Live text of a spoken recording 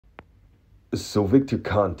So Victor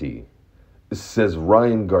Conti says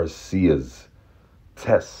Ryan Garcia's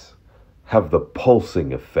tests have the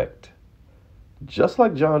pulsing effect, just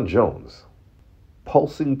like John Jones.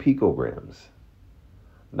 Pulsing picograms.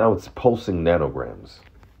 Now it's pulsing nanograms.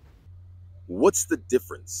 What's the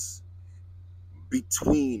difference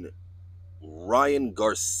between Ryan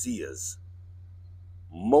Garcia's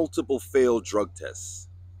multiple failed drug tests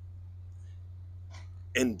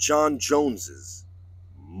and John Jones's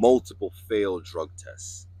multiple failed drug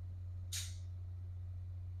tests?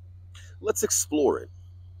 Let's explore it.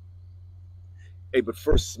 Hey, but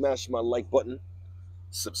first, smash my like button,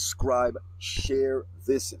 subscribe, share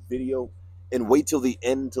this video, and wait till the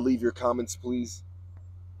end to leave your comments, please.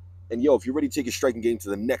 And yo, if you're ready to take your striking game to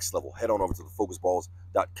the next level, head on over to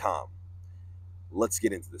thefocusballs.com. Let's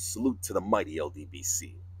get into this. Salute to the mighty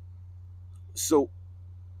LDBC. So,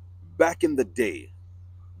 back in the day,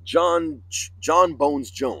 John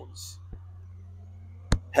Bones Jones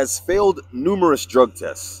has failed numerous drug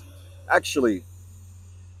tests. Actually,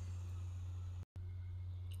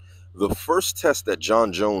 the first test that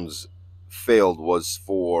John Jones failed was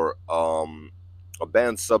for a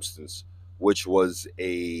banned substance, which was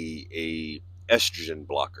a estrogen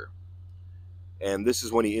blocker. And this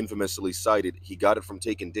is when he infamously cited he got it from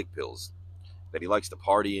taking dick pills. That he likes to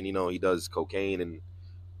party and he does cocaine and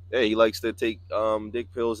yeah, he likes to take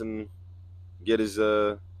dick pills and get his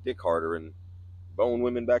dick harder and bone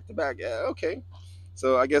women back to back. Yeah, okay.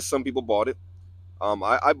 So I guess some people bought it.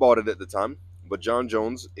 I bought it at the time. But John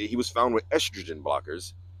Jones, he was found with estrogen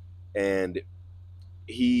blockers, and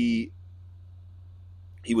he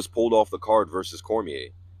was pulled off the card versus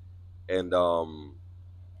Cormier, and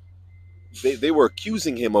they were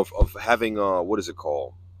accusing him of having what is it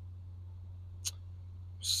called?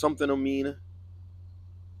 Something amine.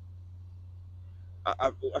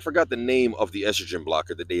 I forgot the name of the estrogen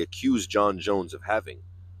blocker that they accused John Jones of having,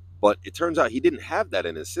 but it turns out he didn't have that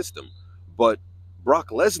in his system. But Brock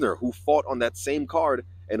Lesnar, who fought on that same card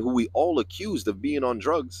and who we all accused of being on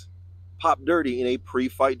drugs, popped dirty in a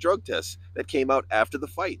pre-fight drug test that came out after the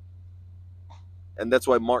fight. And that's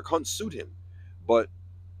why Mark Hunt sued him. But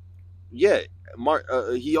yeah,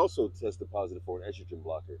 he also tested positive for an estrogen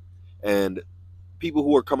blocker. And people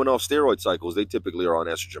who are coming off steroid cycles, they typically are on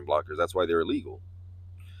estrogen blockers. That's why they're illegal.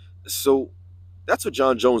 So that's what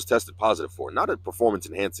John Jones tested positive for. Not a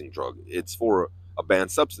performance-enhancing drug. It's for a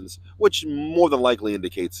banned substance, which more than likely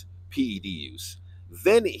indicates PED use.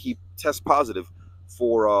 Then he tests positive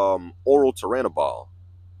for oral Turinabol.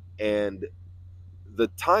 And the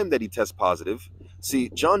time that he tests positive, see,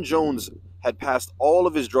 John Jones had passed all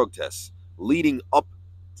of his drug tests leading up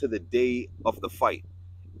to the day of the fight.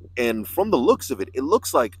 And from the looks of it, it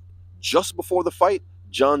looks like just before the fight,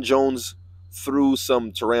 John Jones threw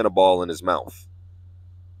some Turinabol in his mouth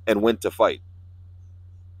and went to fight.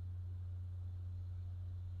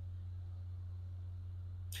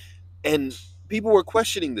 And people were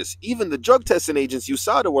questioning this. Even the drug testing agents,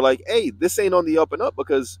 USADA, were like, hey, this ain't on the up and up,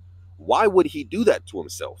 because why would he do that to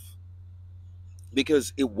himself?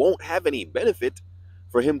 Because it won't have any benefit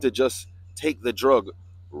for him to just take the drug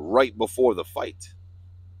right before the fight.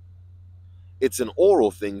 It's an oral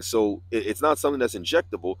thing, so it's not something that's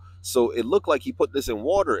injectable. So it looked like he put this in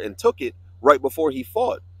water and took it right before he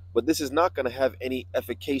fought. But this is not going to have any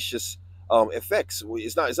efficacious effects.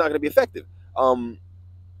 It's not going to be effective.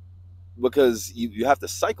 Because you have to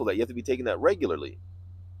cycle that. You have to be taking that regularly.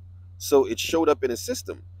 So it showed up in his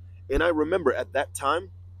system. And I remember at that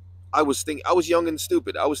time, I was young and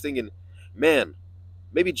stupid. I was thinking, man,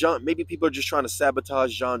 maybe people are just trying to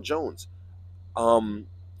sabotage John Jones.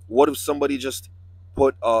 What if somebody just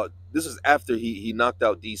put this is after he knocked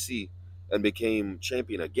out DC and became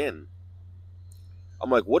champion again. I'm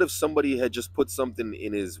like, what if somebody had just put something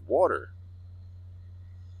in his water?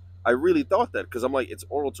 I really thought that, because I'm like, it's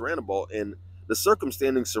oral Turinabol, and the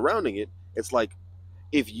circumstances surrounding it, it's like,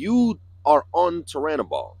 if you are on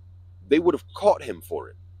Turinabol, they would have caught him for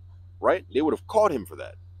it, right? They would have caught him for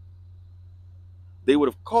that. They would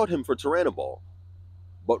have caught him for Turinabol.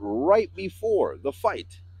 But right before the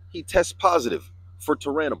fight, he tests positive for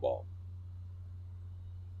Turinabol.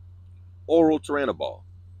 Oral Turinabol.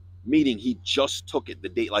 Meaning he just took it the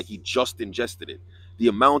day, like he just ingested it. The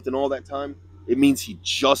amount and all that time, it means he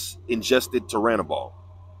just ingested Turinabol.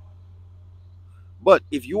 But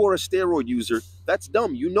if you are a steroid user, that's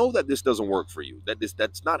dumb. You know that this doesn't work for you.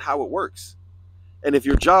 That's not how it works. And if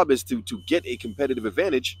your job is to get a competitive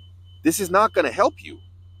advantage, this is not going to help you.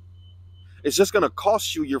 It's just going to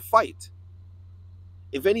cost you your fight.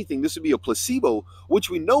 If anything, this would be a placebo, which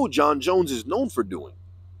we know John Jones is known for doing.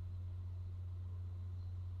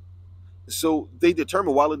 So they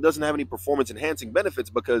determined while it doesn't have any performance enhancing benefits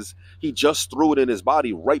because he just threw it in his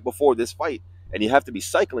body right before this fight, and you have to be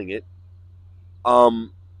cycling it.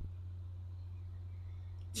 Um,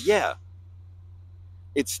 yeah,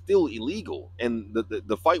 it's still illegal, and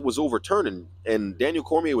the fight was overturned, and Daniel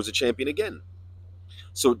Cormier was a champion again.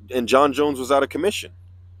 So and John Jones was out of commission.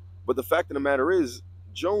 But the fact of the matter is,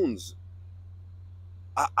 Jones,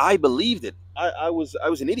 I believed it. I was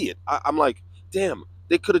an idiot. I'm like, damn,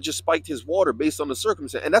 they could have just spiked his water based on the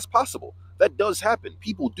circumstance, and that's possible. That does happen.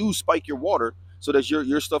 People do spike your water so that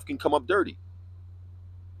your stuff can come up dirty.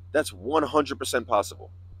 That's 100%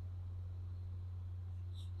 possible.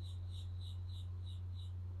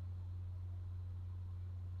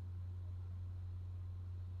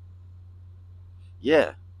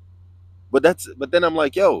 Yeah, but then I'm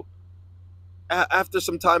like, yo, after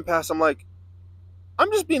some time passed, I'm like,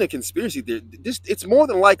 I'm just being a conspiracy theory. This It's more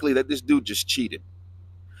than likely that this dude just cheated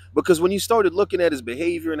because when you started looking at his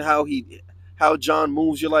behavior and how John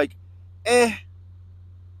moves, you're like, eh.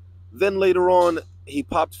 Then later on, he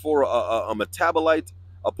popped for a metabolite,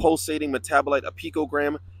 a pulsating metabolite, a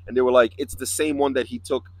picogram, and they were like, it's the same one that he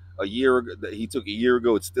took a year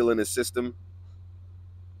ago. It's still in his system.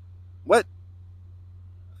 What?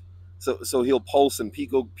 So he'll pulse and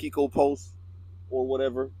pico pulse or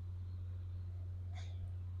whatever,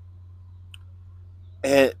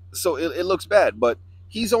 and so it looks bad. But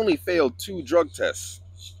he's only failed two drug tests,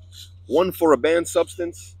 one for a banned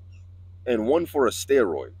substance and one for a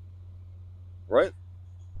steroid. Right?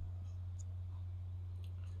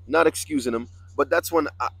 Not excusing him, but that's when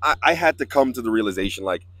I had to come to the realization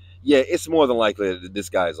like, yeah, it's more than likely that this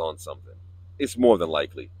guy's on something. It's more than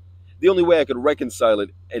likely. The only way I could reconcile it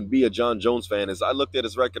and be a John Jones fan is I looked at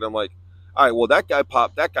his record. I'm like, all right, well, that guy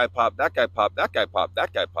popped, that guy popped, that guy popped, that guy popped,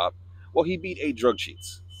 that guy popped. Well, he beat eight drug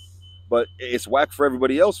cheats. But it's whack for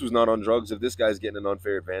everybody else who's not on drugs if this guy's getting an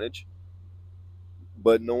unfair advantage.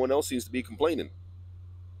 But no one else seems to be complaining.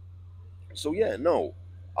 So yeah, no.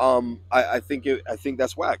 I think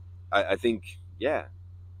that's whack. I think, yeah,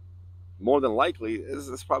 more than likely,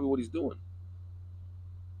 that's probably what he's doing.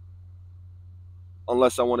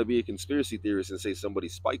 Unless I want to be a conspiracy theorist and say somebody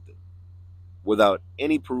spiked him without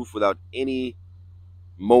any proof, without any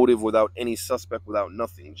motive, without any suspect, without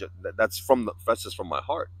nothing. That's just from my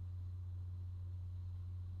heart.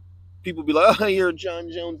 People be like, "Oh, you're a John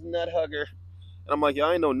Jones nut hugger," and I'm like, "Yeah,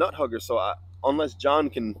 I ain't no nut hugger." So unless John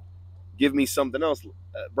can give me something else,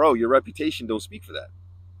 bro, your reputation don't speak for that.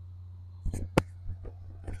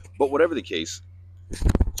 But whatever the case,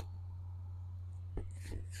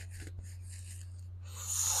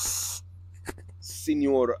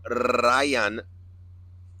 Senor Ryan,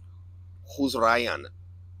 who's Ryan?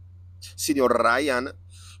 Senor Ryan,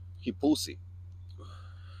 he pussy.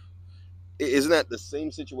 Isn't that the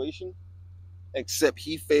same situation? Except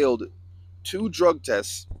he failed two drug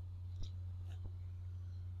tests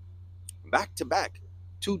back to back,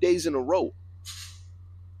 2 days in a row.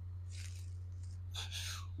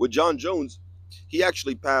 With John Jones, he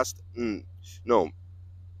actually passed. No,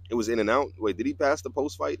 it was in and out. Wait, did he pass the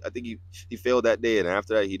post fight? I think he failed that day, and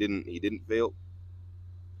after that, he didn't fail.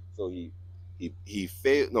 So he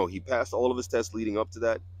failed. No, he passed all of his tests leading up to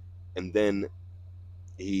that, and then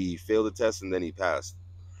he failed the test, and then he passed.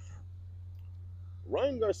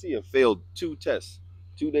 Ryan Garcia failed two tests,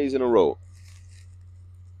 2 days in a row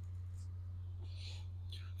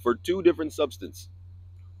for two different substances.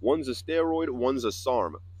 One's a steroid, one's a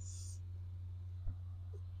SARM.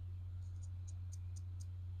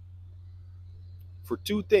 For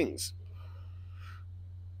two things.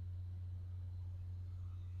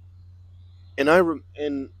 And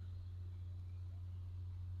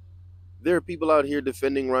there are people out here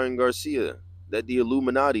defending Ryan Garcia that the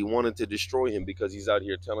Illuminati wanted to destroy him because he's out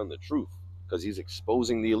here telling the truth, because he's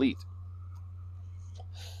exposing the elite.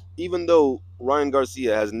 Even though Ryan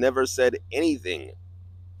Garcia has never said anything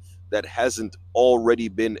that hasn't already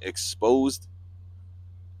been exposed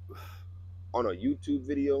on a YouTube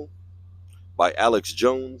video by Alex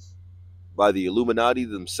Jones, by the Illuminati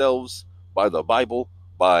themselves, by the Bible,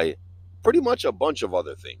 by pretty much a bunch of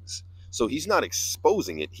other things. So he's not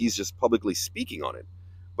exposing it, he's just publicly speaking on it.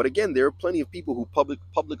 But again, there are plenty of people who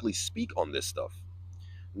publicly speak on this stuff.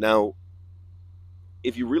 Now,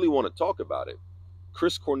 if you really want to talk about it,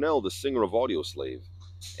 Chris Cornell, the singer of Audioslave,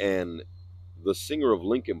 and the singer of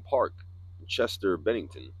Linkin Park, Chester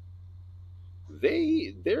Bennington,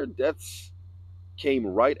 their deaths came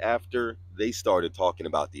right after they started talking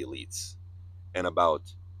about the elites and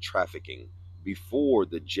about trafficking before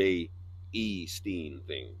the J.E. Steen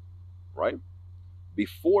thing, right?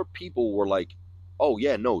 Before people were like, oh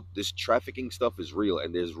yeah, no, this trafficking stuff is real,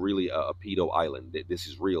 and there's really a pedo island. This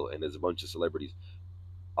is real, and there's a bunch of celebrities.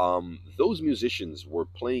 Those musicians were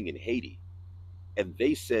playing in Haiti, and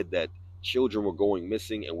they said that children were going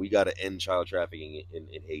missing, and we got to end child trafficking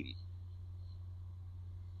in Haiti.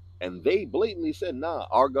 And they blatantly said, "Nah,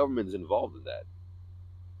 our government's involved in that."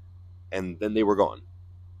 And then they were gone.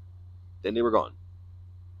 Then they were gone.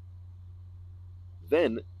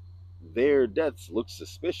 Then their deaths look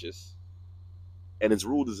suspicious, and it's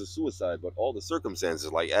ruled as a suicide. But all the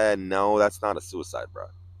circumstances, like, no, that's not a suicide, bro.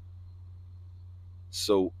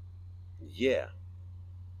 So yeah,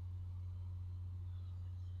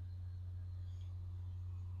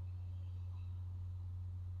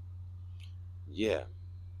 yeah,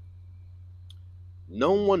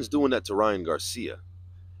 no one's doing that to Ryan Garcia.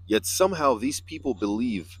 Yet somehow these people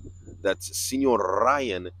believe that Senor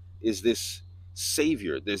Ryan is this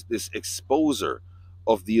savior, this exposer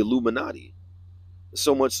of the Illuminati.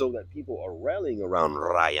 So much so that people are rallying around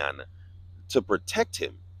Ryan to protect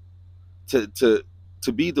him, to to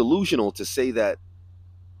to be delusional, to say that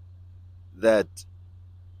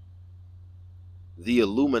the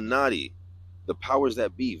Illuminati, the powers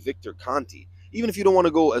that be, Victor Conti, even if you don't want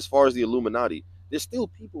to go as far as the Illuminati, there's still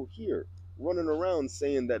people here running around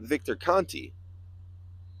saying that Victor Conti,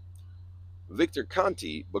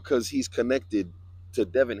 because he's connected to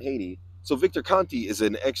Devin Haney. So Victor Conti is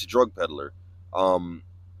an ex-drug peddler. Um,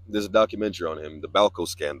 there's a documentary on him, the Balco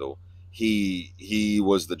scandal. He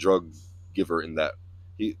was the drug giver in that.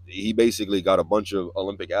 He basically got a bunch of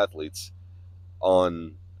Olympic athletes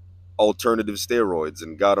on alternative steroids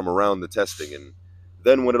and got them around the testing. And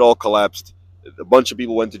then when it all collapsed, a bunch of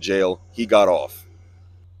people went to jail. He got off.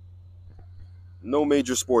 No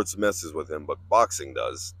major sports messes with him, but boxing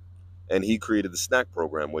does. And he created the snack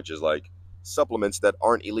program, which is like supplements that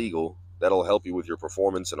aren't illegal that'll help you with your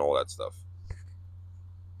performance and all that stuff.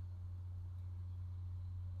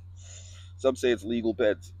 Some say it's legal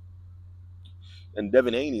pets. And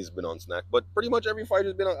Devin Haney's been on snack, but pretty much every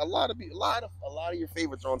fighter's been on a lot of your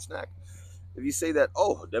favorites are on snack. If you say that,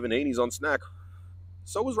 oh, Devin Haney's on snack,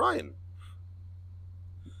 so was Ryan.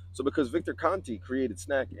 So because Victor Conti created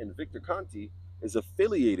snack, and Victor Conti is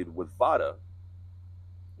affiliated with VADA,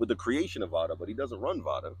 with the creation of VADA, but he doesn't run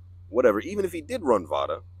VADA. Whatever. Even if he did run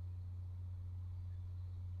VADA,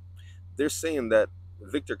 they're saying that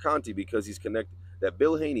Victor Conti, because he's connected, that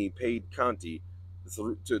Bill Haney paid Conti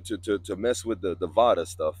to mess with the VADA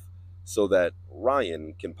stuff so that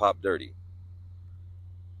Ryan can pop dirty.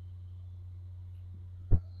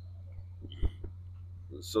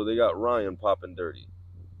 So they got Ryan popping dirty.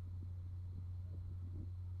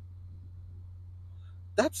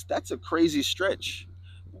 That's a crazy stretch.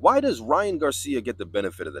 Why does Ryan Garcia get the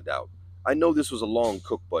benefit of the doubt? I know this was a long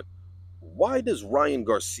cook, but why does Ryan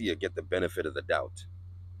Garcia get the benefit of the doubt,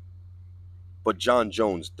 but John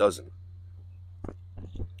Jones doesn't?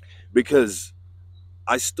 Because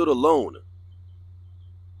I stood alone.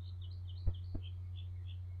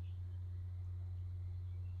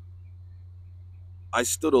 I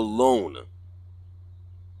stood alone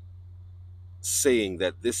saying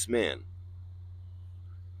that this man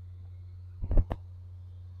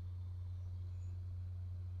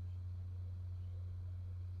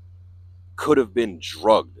could have been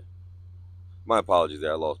drugged. My apologies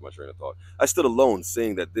there, I lost my train of thought. I stood alone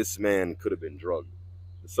saying that this man could have been drugged.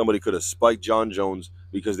 Somebody could have spiked John Jones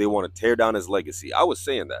because they want to tear down his legacy. I was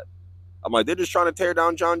saying that. I'm like, they're just trying to tear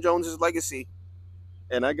down John Jones's legacy.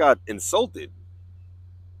 And I got insulted.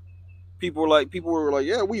 People were like,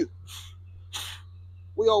 yeah, we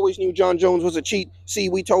always knew John Jones was a cheat. See,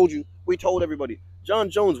 we told you. We told everybody. John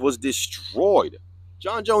Jones was destroyed.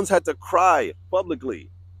 John Jones had to cry publicly.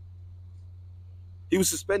 He was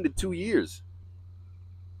suspended 2 years.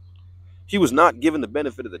 He was not given the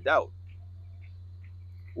benefit of the doubt.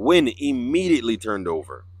 Win immediately turned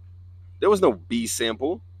over. There was no B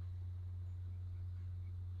sample.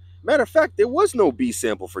 Matter of fact, there was no B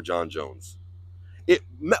sample for John Jones.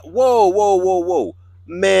 Whoa, whoa, whoa, whoa.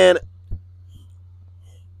 Man,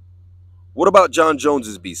 what about John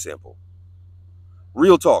Jones's B sample?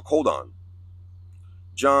 Real talk, hold on.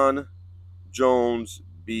 John Jones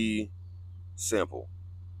B sample.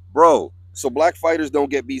 Bro, so black fighters don't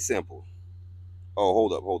get B sample. Oh,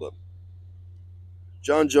 hold up.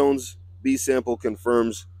 John Jones B sample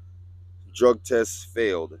confirms drug tests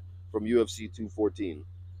failed from UFC 214.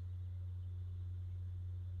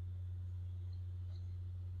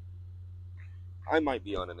 I might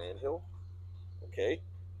be on an anthill. Okay,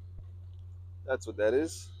 that's what that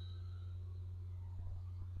is.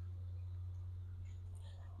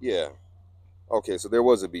 Yeah. Okay, so there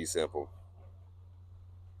was a B sample.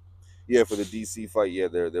 Yeah, for the DC fight, yeah,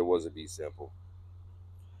 there was a B sample.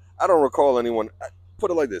 I don't recall anyone.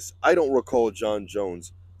 Put it like this: I don't recall John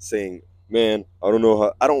Jones saying, "Man, I don't know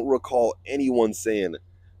how." I don't recall anyone saying,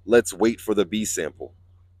 "Let's wait for the B sample."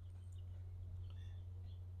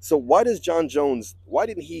 So why does John Jones? Why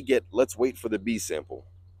didn't he get "Let's wait for the B sample"?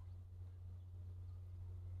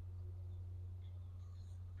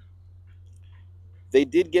 They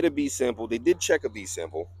did get a B sample. They did check a B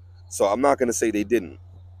sample. So I'm not going to say they didn't.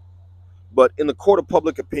 But in the court of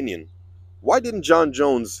public opinion, why didn't John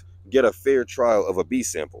Jones get a fair trial of a B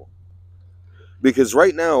sample? Because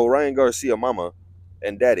right now, Ryan Garcia, mama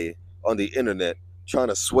and daddy on the internet trying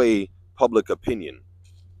to sway public opinion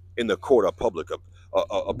in the court of public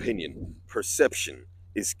opinion. Perception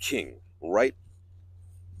is king, right?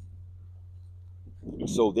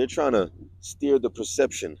 So they're trying to steer the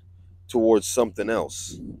perception towards something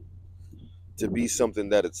else to be something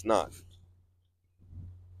that it's not,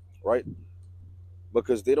 right?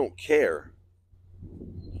 Because they don't care.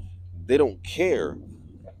 They don't care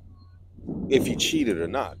if he cheated or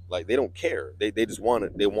not. Like they don't care. They just want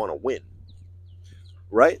to. They want to win,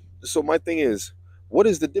 right? So my thing is, what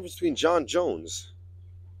is the difference between John Jones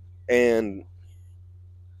and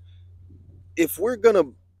if we're gonna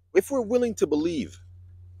if we're willing to believe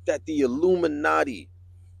that the Illuminati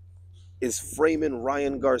is framing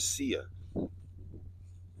Ryan Garcia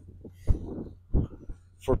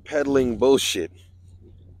for peddling bullshit,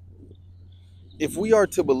 if we are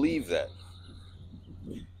to believe that,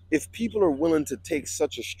 if people are willing to take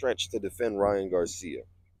such a stretch to defend Ryan Garcia,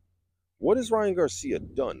 what has Ryan Garcia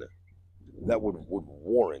done that would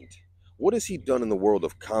warrant? What has he done in the world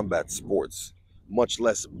of combat sports, much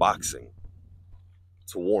less boxing,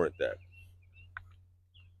 to warrant that?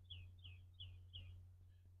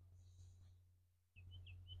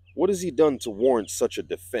 What has he done to warrant such a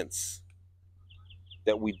defense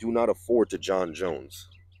that we do not afford to John Jones?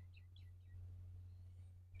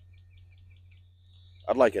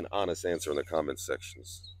 I'd like an honest answer in the comment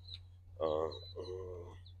sections. Uh,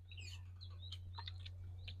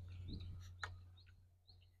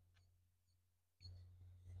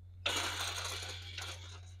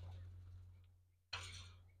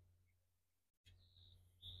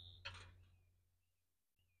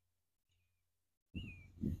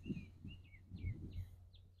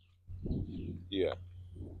 yeah.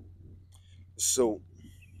 So,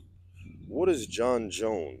 what is John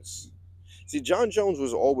Jones? See, John Jones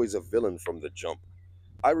was always a villain from the jump.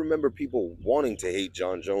 I remember people wanting to hate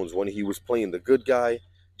John Jones when he was playing the good guy,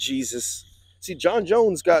 Jesus. See, John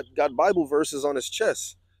Jones got Bible verses on his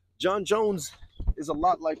chest. John Jones is a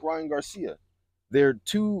lot like Ryan Garcia. They're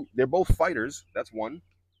both fighters. That's one.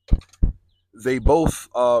 They both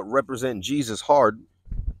represent Jesus hard.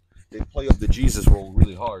 They play up the Jesus role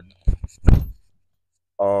really hard.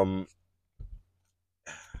 Um,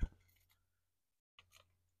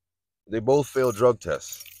 they both failed drug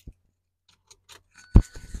tests.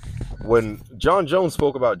 When John Jones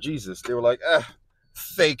spoke about Jesus, they were like,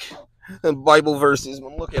 fake Bible verses.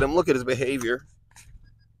 Look at him. Look at his behavior.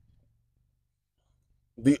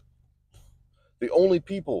 The the only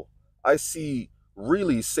people I see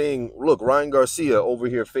really saying, look, Ryan Garcia over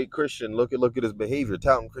here, fake Christian. Look at his behavior,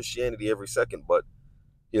 touting Christianity every second, but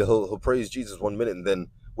he'll praise Jesus 1 minute and then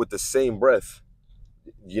with the same breath,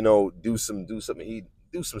 do something. He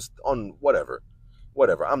do some on whatever.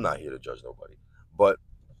 I'm not here to judge nobody, but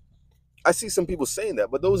I see some people saying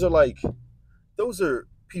that, but those are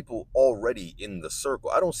people already in the circle.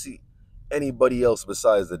 I don't see anybody else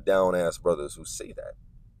besides the down ass brothers who say that.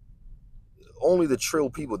 Only the trill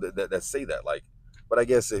people that say that. Like, but I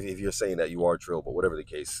guess if you're saying that, you are trill. But whatever the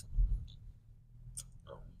case,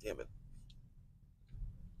 oh damn it,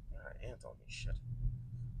 there are ants on me. Shit,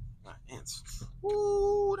 not ants.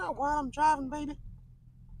 Ooh, that while I'm driving, baby.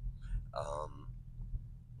 Um.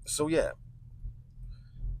 So yeah,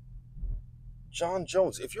 John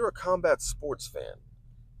Jones. If you're a combat sports fan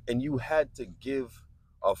and you had to give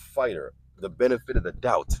a fighter the benefit of the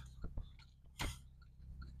doubt,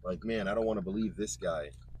 like, man, I don't want to believe this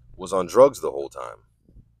guy was on drugs the whole time.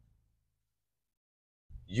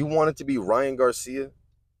 You want it to be Ryan Garcia?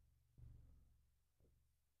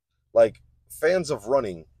 Like, fans of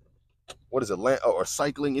running, what is it, or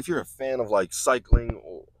cycling? If you're a fan of like cycling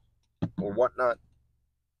or whatnot,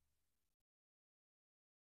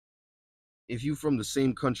 if you from the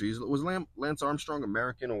same country, was Lance Armstrong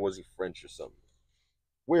American or was he French or something?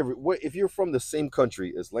 If you're from the same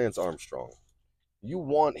country as Lance Armstrong, you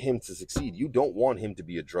want him to succeed. You don't want him to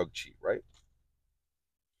be a drug cheat, right?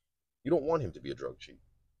 You don't want him to be a drug cheat.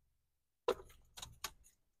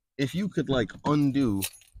 If you could like undo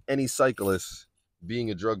any cyclist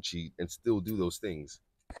being a drug cheat and still do those things,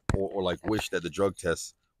 or like wish that the drug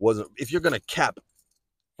test wasn't. If you're gonna cap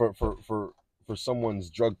for someone's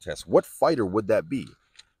drug test, what fighter would that be?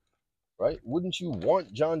 Right? Wouldn't you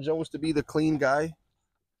want John Jones to be the clean guy?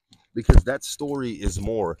 Because that story is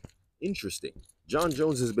more interesting. John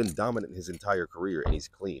Jones has been dominant his entire career and he's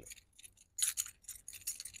clean.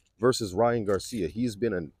 Versus Ryan Garcia, he's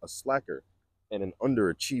been a slacker and an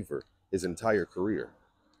underachiever his entire career.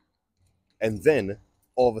 And then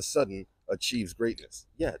all of a sudden achieves greatness.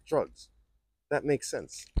 Yeah, drugs. That makes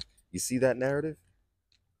sense. You see that narrative?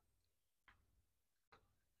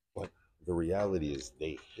 But the reality is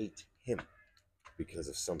they hate him because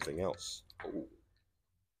of something else. Ooh.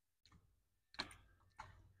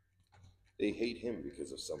 They hate him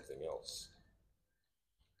because of something else.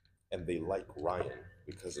 And they like Ryan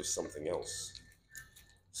because of something else.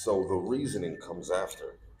 So the reasoning comes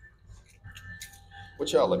after.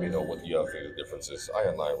 But y'all let me know what y'all think the difference is. I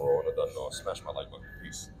am Lion Roll and I done know. Smash my like button.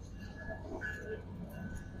 Peace.